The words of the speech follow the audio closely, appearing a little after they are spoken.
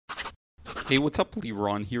Hey, what's up? Lee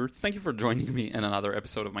Ron here. Thank you for joining me in another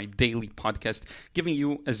episode of my daily podcast, giving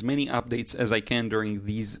you as many updates as I can during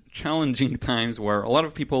these challenging times when a lot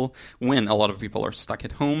of people are stuck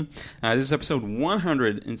at home. This is episode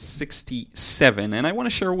 167, and I want to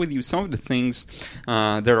share with you some of the things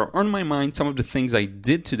that are on my mind, some of the things I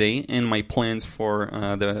did today, and my plans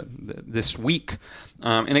for this week.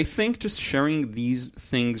 And I think just sharing these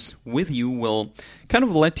things with you will kind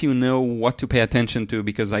of let you know what to pay attention to,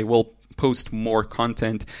 because I will post more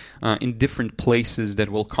content in different places that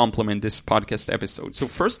will complement this podcast episode. So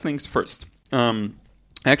first things first.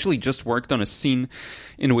 I actually just worked on a scene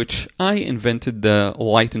in which I invented the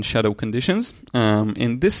light and shadow conditions.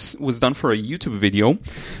 And this was done for a YouTube video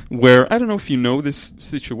where, I don't know if you know this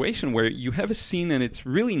situation where you have a scene and it's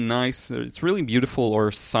really nice, it's really beautiful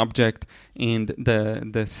or subject, and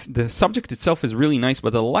the subject itself is really nice,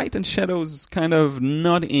 but the light and shadows kind of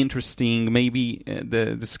not interesting. Maybe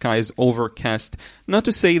the sky is overcast. Not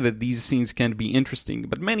to say that these scenes can't be interesting,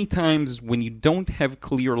 but many times when you don't have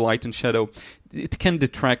clear light and shadow, it can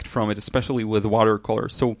detract from it, especially with watercolor.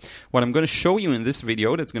 So what I'm going to show you in this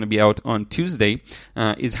video that's going to be out on Tuesday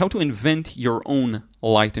is how to invent your own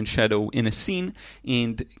light and shadow in a scene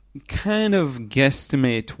and kind of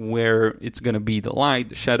guesstimate where it's going to be the light,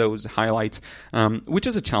 the shadows, highlights, which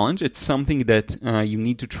is a challenge. It's something that you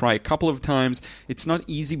need to try a couple of times. It's not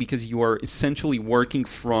easy because you are essentially working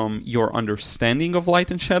from your understanding of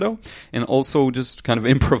light and shadow and also just kind of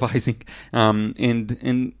improvising.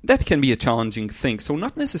 And that can be a challenging thing. So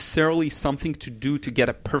not necessarily something to do to get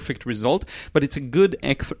a perfect result, but it's a good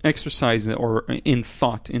exercise or in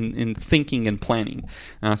thought, in thinking and planning.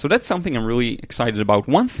 So that's something I'm really excited about.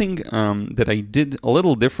 One thing that I did a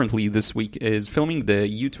little differently this week is filming the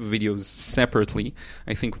YouTube videos separately.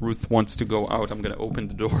 I think Ruth wants to go out. I'm going to open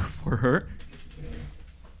the door for her.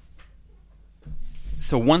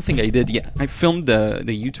 So one thing I did, I filmed the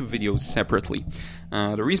YouTube videos separately.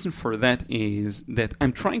 The reason for that is that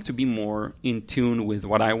I'm trying to be more in tune with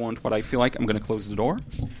what I want, what I feel like. I'm going to close the door.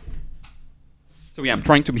 So I'm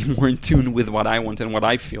trying to be more in tune with what I want and what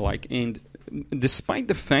I feel like. And despite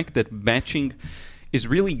the fact that batching is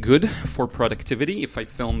really good for productivity, if I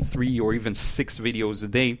film 3 or even 6 videos a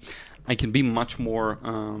day, I can be much more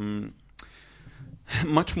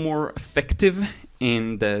effective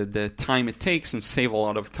in the time it takes and save a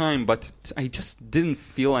lot of time. But I just didn't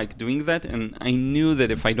feel like doing that, and I knew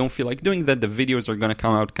that if I don't feel like doing that, the videos are going to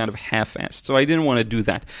come out kind of half-assed. So I didn't want to do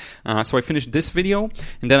that. So I finished this video,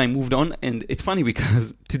 and then I moved on. And it's funny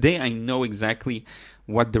because today I know exactly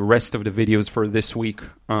what the rest of the videos for this week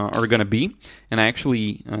are going to be. And I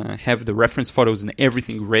actually have the reference photos and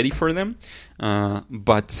everything ready for them.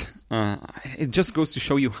 But it just goes to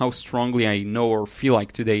show you how strongly I know or feel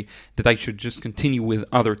like today that I should just continue with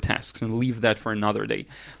other tasks and leave that for another day.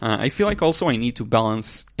 I feel like also I need to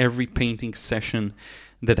balance every painting session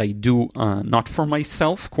that I do, not for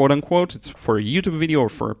myself, quote unquote, it's for a YouTube video or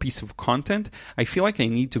for a piece of content. I feel like I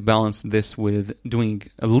need to balance this with doing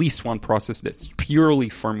at least one process that's purely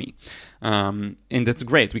for me. And that's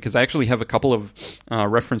great because I actually have a couple of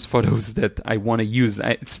reference photos that I want to use.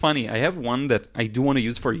 It's funny, I have one that I do want to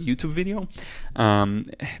use for a YouTube video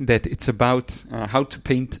that it's about how to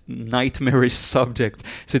paint nightmarish subjects.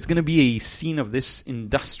 So it's going to be a scene of this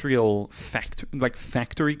industrial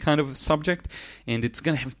factory kind of subject, and it's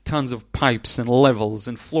going to have tons of pipes and levels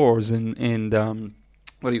and floors and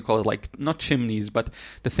what do you call it? Like, not chimneys, but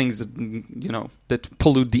the things that, that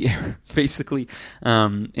pollute the air, basically.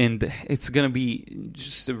 And it's going to be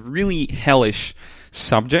just a really hellish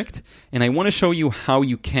subject. And I want to show you how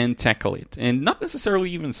you can tackle it. And not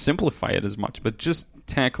necessarily even simplify it as much, but just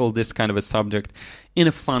tackle this kind of a subject in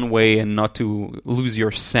a fun way and not to lose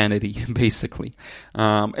your sanity, basically.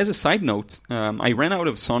 As a side note, I ran out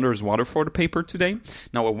of Saunders Waterford paper today.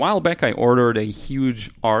 Now, a while back, I ordered a huge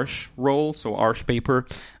Arches roll, so Arches paper,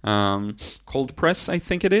 cold press, I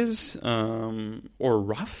think it is, or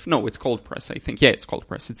rough? No, it's cold press, I think. Yeah, it's cold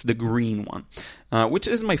press. It's the green one, which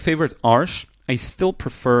is my favorite Arches. I still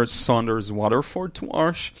prefer Saunders Waterford to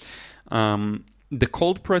Arches. The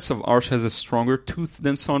cold press of Arches has a stronger tooth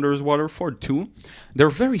than Saunders Waterford too. They're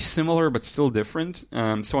very similar but still different.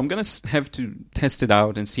 So I'm going to have to test it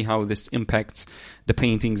out and see how this impacts the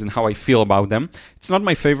paintings and how I feel about them. It's not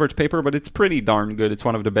my favorite paper, but it's pretty darn good. It's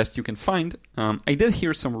one of the best you can find. I did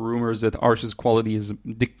hear some rumors that Arches' quality is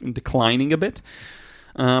declining a bit.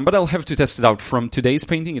 But I'll have to test it out. From today's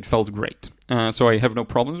painting, it felt great. So I have no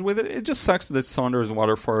problems with it. It just sucks that Saunders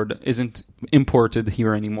Waterford isn't imported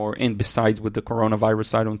here anymore. And besides, with the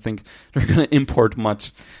coronavirus, I don't think they're going to import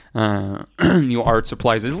much new art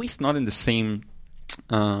supplies, at least not in the same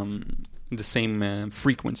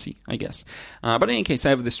frequency, I guess. But in any case, I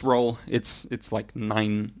have this roll. It's like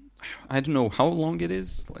 9. I don't know how long it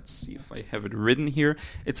is. Let's see if I have it written here.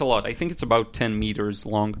 It's a lot. I think it's about 10 meters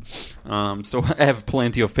long. So I have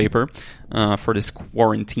plenty of paper for this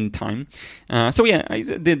quarantine time. So yeah, I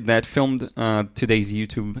did that, filmed today's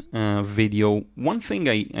YouTube video. One thing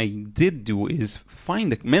I did do is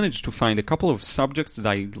manage to find a couple of subjects that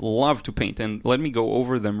I love to paint. And let me go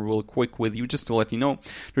over them real quick with you just to let you know.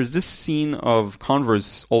 There's this scene of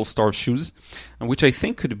Converse All-Star shoes, which I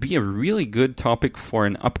think could be a really good topic for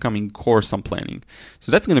an upcoming course I'm planning.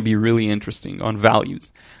 So that's going to be really interesting on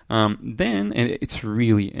values. Then, and it's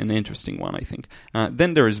really an interesting one, I think.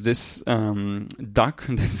 Then there is this duck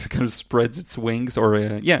that kind of spreads its wings, or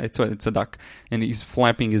it's a duck, and he's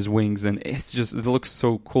flapping his wings, and it looks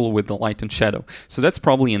so cool with the light and shadow. So that's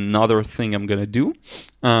probably another thing I'm going to do.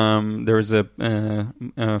 There's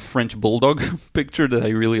a French bulldog picture that I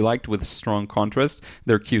really liked with strong contrast.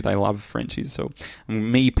 They're cute. I love Frenchies, so I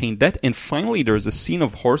may paint that. And finally, there's a scene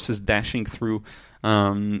of horses dashing through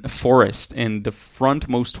a forest, and the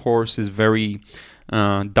frontmost horse is very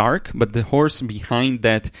dark, but the horse behind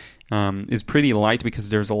that is pretty light because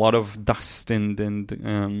there's a lot of dust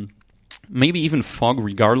and maybe even fog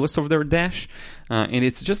regardless of their dash. And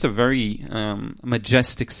it's just a very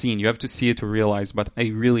majestic scene. You have to see it to realize, but I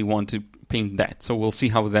really want to paint that. So we'll see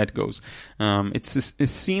how that goes. It's a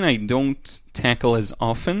scene I don't tackle as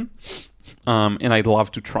often, and I'd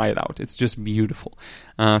love to try it out. It's just beautiful.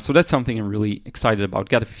 So that's something I'm really excited about.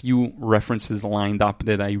 Got a few references lined up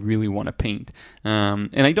that I really want to paint.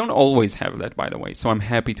 And I don't always have that, by the way, so I'm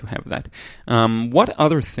happy to have that. What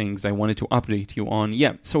other things I wanted to update you on?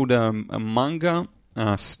 Yeah, so the manga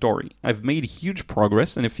story. I've made huge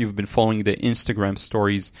progress, and if you've been following the Instagram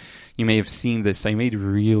stories, you may have seen this. I made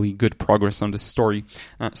really good progress on the story.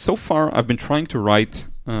 So far, I've been trying to write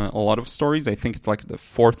a lot of stories. I think it's like the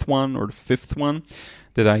 4th one or the 5th one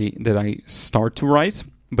that I start to write.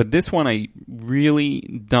 But this one, I really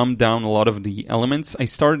dumbed down a lot of the elements. I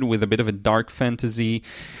started with a bit of a dark fantasy,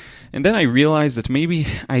 and then I realized that maybe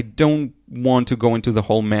I don't want to go into the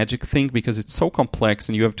whole magic thing because it's so complex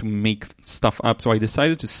and you have to make stuff up. So I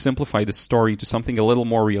decided to simplify the story to something a little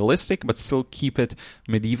more realistic, but still keep it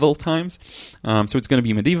medieval times. So it's going to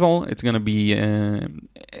be medieval. It's going to be an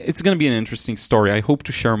interesting story. I hope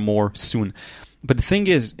to share more soon. But the thing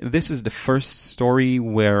is, this is the first story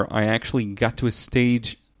where I actually got to a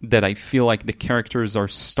stage that I feel like the characters are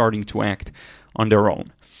starting to act on their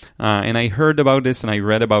own. And I heard about this and I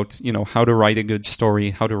read about, how to write a good story,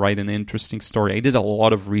 how to write an interesting story. I did a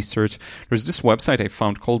lot of research. There's this website I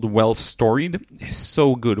found called Well Storied. It's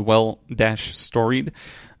so good, Well-Storied.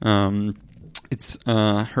 It's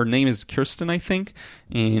her name is Kirsten, I think,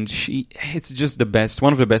 and it's just the best,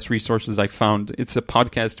 one of the best resources I found. It's a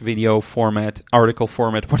podcast, video format, article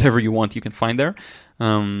format, whatever you want, you can find there,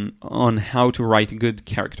 on how to write good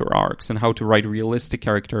character arcs and how to write realistic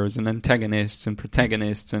characters and antagonists and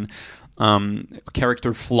protagonists and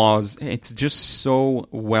character flaws. It's just so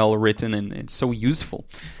well written and it's so useful.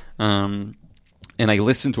 And I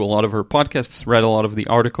listened to a lot of her podcasts, read a lot of the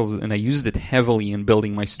articles, and I used it heavily in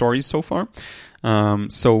building my stories so far.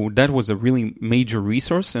 So that was a really major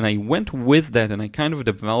resource, and I went with that, and I kind of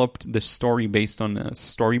developed the story based on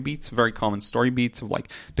story beats, very common story beats of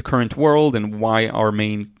like the current world and why our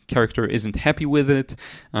main character isn't happy with it.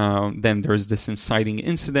 Then there's this inciting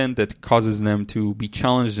incident that causes them to be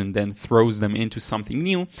challenged and then throws them into something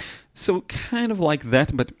new. So kind of like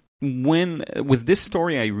that, but with this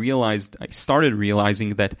story, I started realizing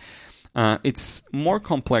that it's more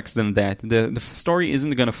complex than that. The story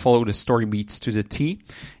isn't going to follow the story beats to the T,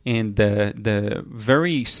 and the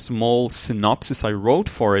very small synopsis I wrote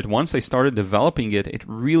for it, once I started developing it, it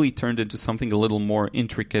really turned into something a little more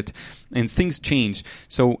intricate, and things change.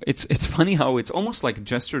 So it's funny how it's almost like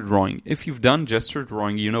gesture drawing. If you've done gesture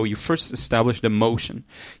drawing, you first establish the motion.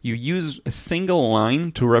 You use a single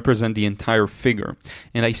line to represent the entire figure,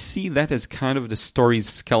 and I see that as kind of the story's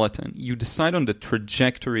skeleton. You decide on the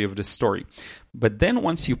trajectory of the story. But then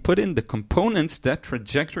once you put in the components, that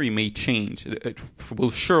trajectory may change. It will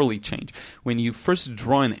surely change. When you first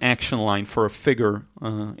draw an action line for a figure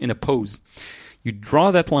in a pose, you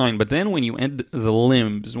draw that line, but then when you add the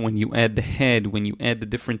limbs, when you add the head, when you add the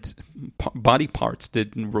different body parts, the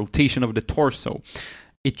rotation of the torso,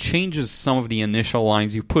 it changes some of the initial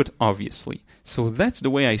lines you put, obviously. So that's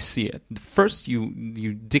the way I see it. First,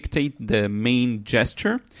 you dictate the main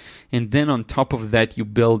gesture, and then on top of that, you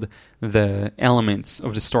build the elements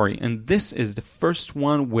of the story. And this is the first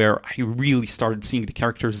one where I really started seeing the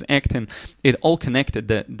characters act, and it all connected.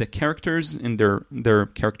 The characters and their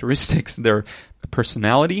characteristics, their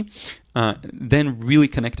personality, then really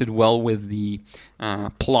connected well with the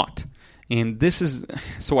plot. And this is,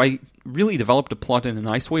 so I really developed the plot in a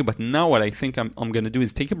nice way, but now what I think I'm going to do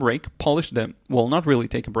is take a break, not really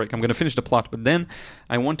take a break, I'm going to finish the plot, but then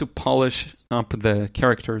I want to polish up the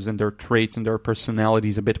characters and their traits and their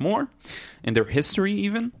personalities a bit more, and their history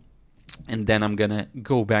even. And then I'm going to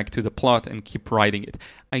go back to the plot and keep writing it.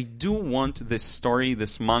 I do want this story,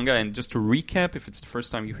 this manga, and just to recap, if it's the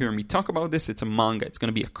first time you hear me talk about this, it's a manga. It's going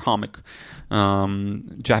to be a comic,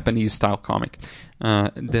 Japanese-style comic.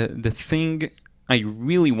 The thing I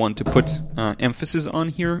really want to put emphasis on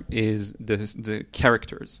here is the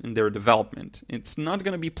characters and their development. It's not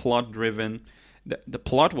going to be plot-driven. The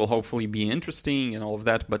plot will hopefully be interesting and all of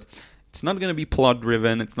that, but it's not going to be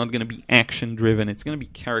plot-driven, it's not going to be action-driven, it's going to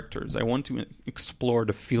be characters. I want to explore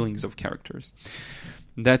the feelings of characters.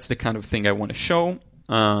 That's the kind of thing I want to show.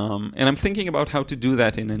 And I'm thinking about how to do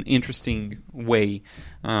that in an interesting way.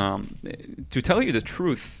 To tell you the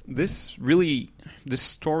truth, this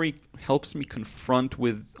story helps me confront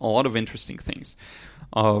with a lot of interesting things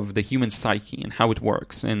of the human psyche and how it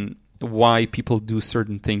works and why people do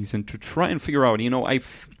certain things, and to try and figure out, I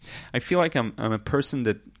feel like I'm a person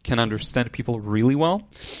that can understand people really well,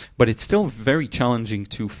 but it's still very challenging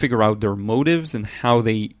to figure out their motives and how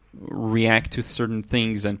they react to certain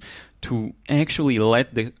things, and to actually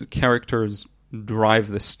let the characters drive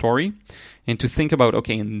the story, and to think about,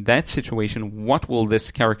 okay, in that situation, what will this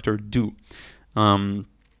character do?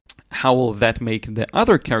 How will that make the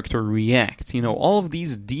other character react? All of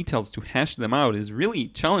these details, to hash them out is really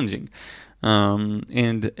challenging.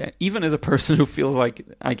 And even as a person who feels like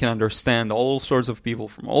I can understand all sorts of people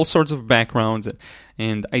from all sorts of backgrounds,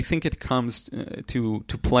 and I think it comes to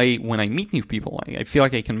play when I meet new people. I feel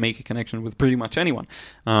like I can make a connection with pretty much anyone.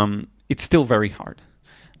 It's still very hard.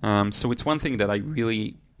 So it's one thing that I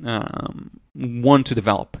really want to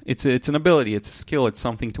develop. It's an ability, it's a skill, it's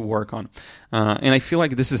something to work on. And I feel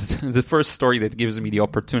like this is the first story that gives me the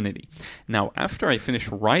opportunity. Now, after I finish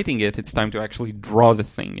writing it, it's time to actually draw the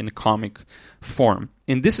thing in a comic form.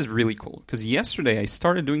 And this is really cool, because yesterday I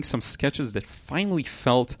started doing some sketches that finally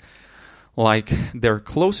felt like they're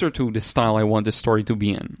closer to the style I want the story to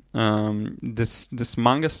be in. This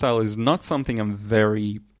manga style is not something I'm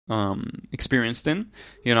very experienced in.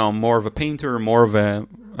 More of a painter,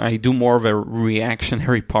 I do more of a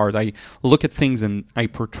reactionary part. I look at things and I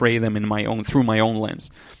portray them through my own lens.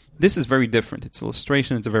 This is very different. It's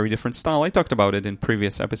illustration. It's a very different style. I talked about it in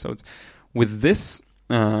previous episodes. With this,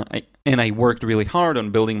 I worked really hard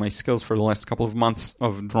on building my skills for the last couple of months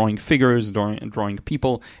of drawing figures, drawing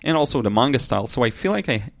people, and also the manga style. So I feel like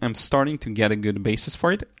I'm starting to get a good basis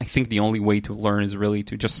for it. I think the only way to learn is really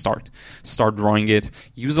to just start drawing it,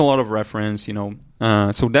 use a lot of reference,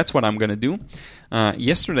 so that's what I'm going to do.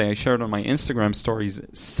 Yesterday I shared on my Instagram stories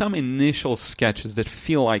some initial sketches that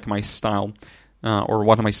feel like my style, or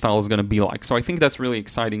what my style is going to be like. So I think that's really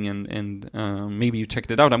exciting, and maybe you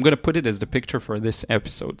checked it out. I'm going to put it as the picture for this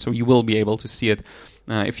episode, so you will be able to see it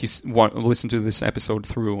if you listen to this episode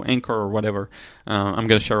through Anchor or whatever. I'm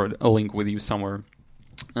going to share a link with you somewhere.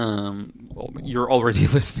 You're already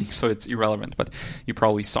listening, so it's irrelevant, but you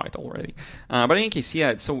probably saw it already. But in any case,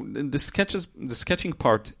 yeah, so the sketching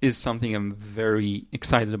part is something I'm very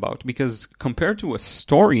excited about, because compared to a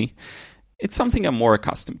story, it's something I'm more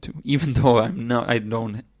accustomed to. Even though I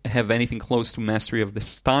don't have anything close to mastery of the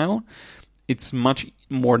style, it's much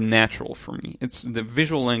more natural for me. The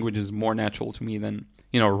visual language is more natural to me than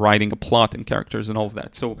writing a plot and characters and all of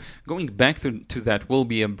that. So going back to that will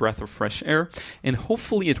be a breath of fresh air, and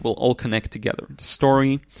hopefully it will all connect together. The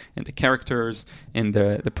story and the characters and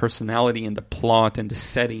the personality and the plot and the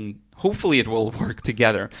setting. Hopefully it will work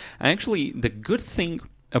together. The good thing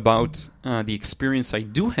about the experience I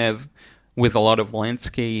do have with a lot of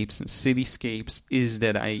landscapes and cityscapes is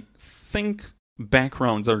that I think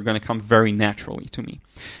backgrounds are going to come very naturally to me.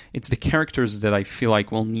 It's the characters that I feel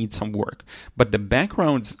like will need some work. But the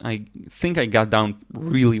backgrounds, I think I got down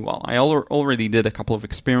really well. I already did a couple of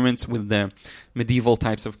experiments with the medieval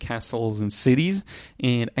types of castles and cities,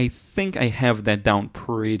 and I think I have that down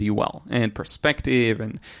pretty well. And perspective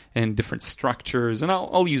and different structures, and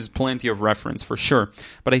I'll use plenty of reference for sure.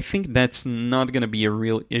 But I think that's not going to be a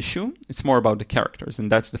real issue. It's more about the characters,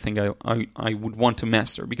 and that's the thing I would want to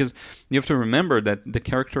master. Because you have to remember that the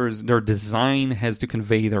characters, their design has to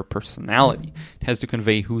convey their personality. It has to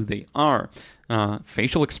convey who they are.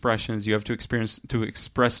 Facial expressions, you have to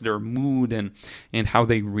express their mood and how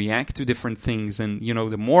they react to different things. And,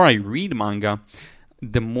 the more I read manga,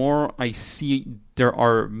 the more I see there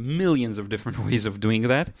are millions of different ways of doing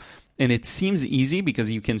that. And it seems easy because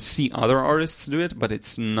you can see other artists do it, but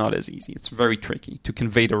it's not as easy. It's very tricky to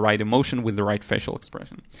convey the right emotion with the right facial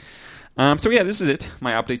expression. So yeah, this is it.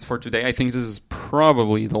 My updates for today. I think this is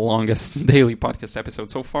probably the longest daily podcast episode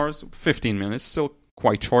so far. So 15 minutes, still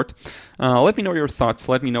quite short. Let me know your thoughts.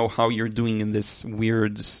 Let me know how you're doing in this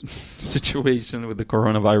weird situation with the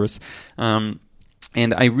coronavirus.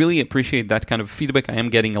 And I really appreciate that kind of feedback. I am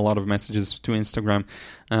getting a lot of messages to Instagram,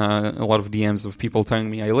 a lot of DMs of people telling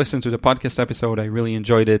me, I listened to the podcast episode, I really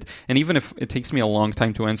enjoyed it. And even if it takes me a long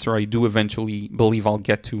time to answer, I do eventually believe I'll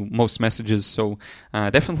get to most messages. So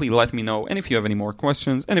definitely let me know. And if you have any more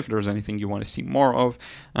questions, and if there's anything you want to see more of,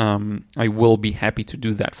 I will be happy to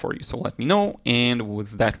do that for you. So let me know. And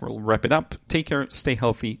with that, we'll wrap it up. Take care, stay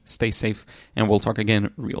healthy, stay safe, and we'll talk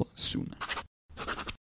again real soon.